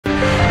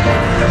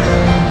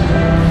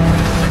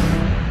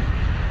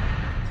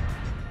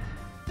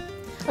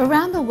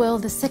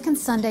world, the second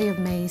Sunday of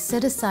May is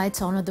set aside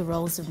to honour the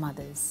roles of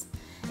mothers.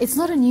 It's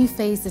not a new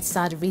phase that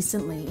started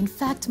recently. In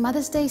fact,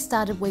 Mother's Day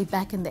started way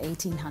back in the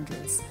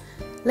 1800s.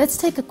 Let's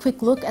take a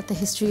quick look at the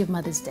history of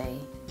Mother's Day.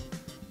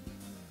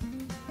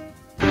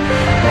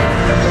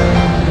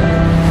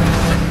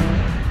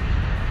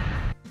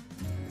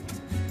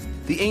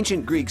 The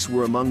ancient Greeks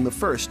were among the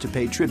first to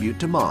pay tribute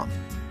to Mom.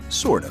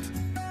 Sort of.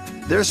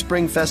 Their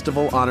spring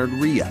festival honored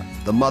Rhea,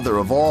 the mother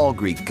of all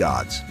Greek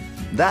gods.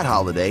 That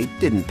holiday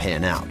didn't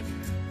pan out.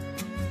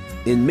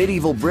 In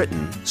medieval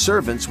Britain,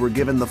 servants were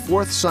given the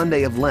fourth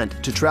Sunday of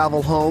Lent to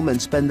travel home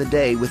and spend the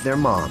day with their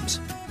moms.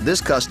 This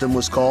custom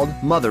was called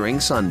Mothering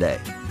Sunday.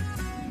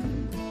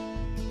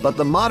 But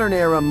the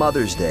modern-era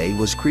Mother's Day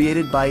was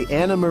created by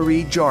Anna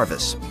Marie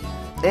Jarvis.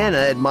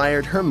 Anna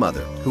admired her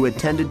mother, who had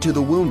tended to the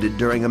wounded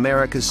during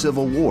America's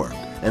Civil War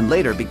and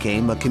later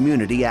became a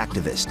community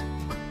activist.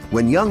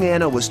 When young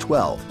Anna was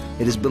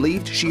 12, it is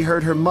believed she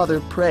heard her mother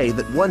pray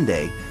that one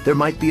day there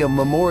might be a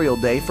Memorial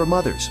Day for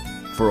mothers,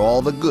 for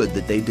all the good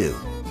that they do.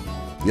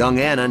 Young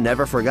Anna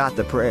never forgot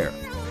the prayer,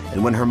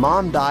 and when her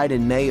mom died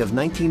in May of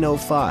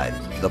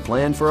 1905, the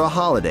plan for a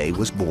holiday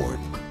was born.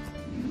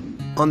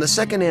 On the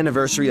second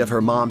anniversary of her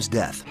mom's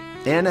death,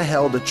 Anna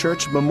held a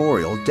church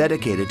memorial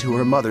dedicated to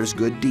her mother's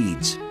good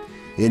deeds.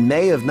 In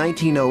May of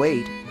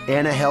 1908,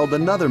 Anna held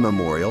another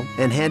memorial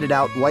and handed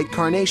out white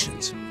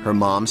carnations, her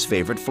mom's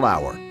favorite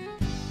flower.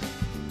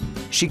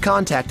 She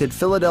contacted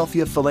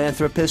Philadelphia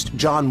philanthropist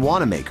John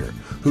Wanamaker,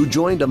 who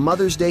joined a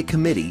Mother's Day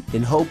committee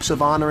in hopes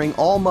of honoring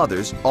all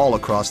mothers all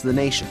across the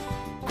nation.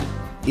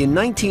 In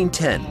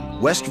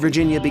 1910, West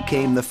Virginia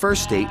became the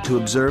first state to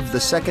observe the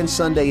second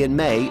Sunday in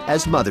May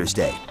as Mother's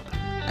Day.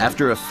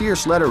 After a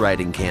fierce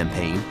letter-writing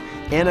campaign,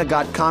 Anna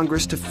got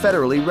Congress to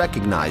federally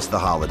recognize the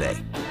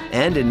holiday.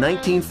 And in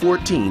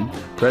 1914,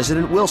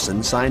 President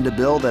Wilson signed a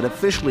bill that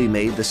officially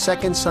made the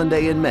second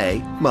Sunday in May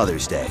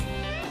Mother's Day.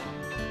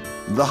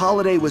 The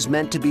holiday was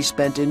meant to be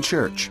spent in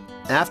church.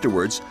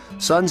 Afterwards,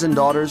 sons and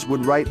daughters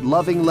would write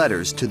loving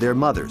letters to their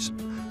mothers.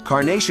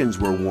 Carnations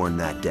were worn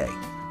that day.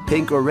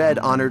 Pink or red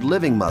honored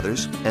living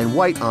mothers, and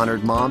white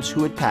honored moms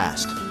who had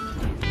passed.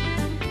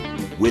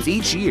 With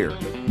each year,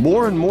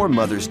 more and more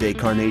Mother's Day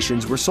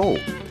carnations were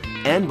sold.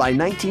 And by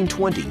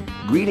 1920,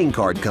 greeting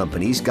card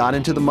companies got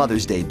into the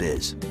Mother's Day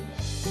biz.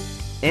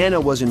 Anna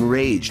was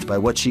enraged by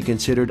what she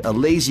considered a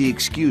lazy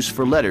excuse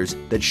for letters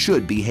that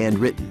should be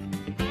handwritten.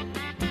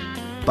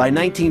 By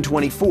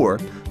 1924,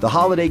 the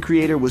holiday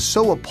creator was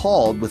so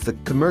appalled with the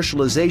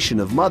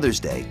commercialization of Mother's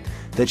Day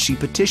that she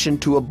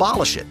petitioned to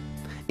abolish it.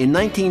 In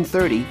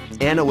 1930,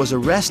 Anna was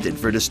arrested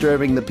for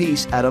disturbing the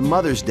peace at a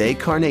Mother's Day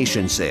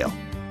carnation sale.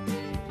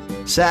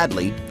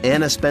 Sadly,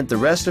 Anna spent the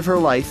rest of her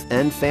life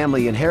and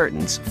family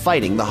inheritance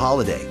fighting the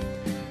holiday.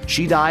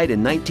 She died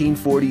in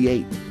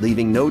 1948,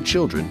 leaving no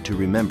children to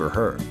remember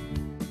her.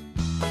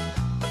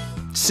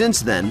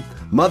 Since then,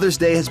 Mother's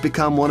Day has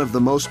become one of the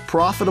most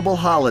profitable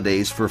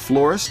holidays for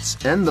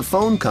florists and the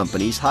phone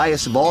company's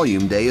highest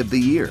volume day of the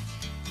year.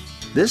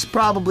 This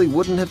probably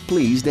wouldn't have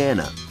pleased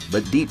Anna,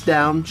 but deep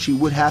down she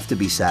would have to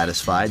be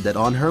satisfied that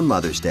on her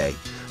Mother's Day,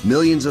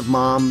 millions of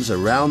moms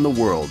around the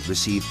world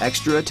receive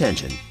extra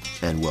attention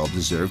and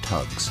well-deserved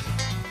hugs.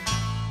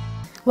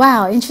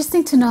 Wow,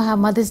 interesting to know how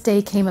Mother's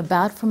Day came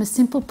about from a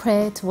simple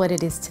prayer to what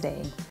it is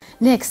today.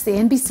 Next, the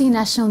NBC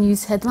National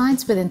News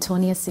headlines with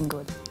Antonia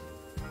Singud.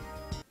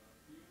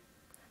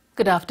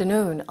 Good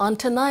afternoon. On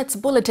tonight's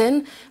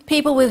bulletin,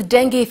 people with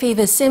dengue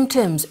fever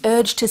symptoms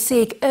urged to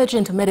seek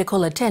urgent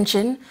medical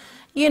attention,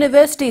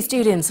 university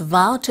students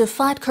vow to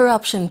fight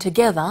corruption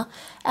together,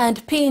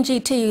 and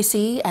PNG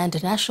TUC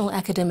and National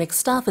Academic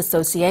Staff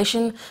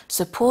Association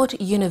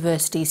support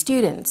university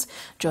students.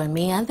 Join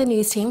me and the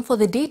news team for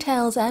the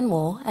details and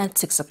more at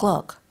 6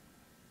 o'clock.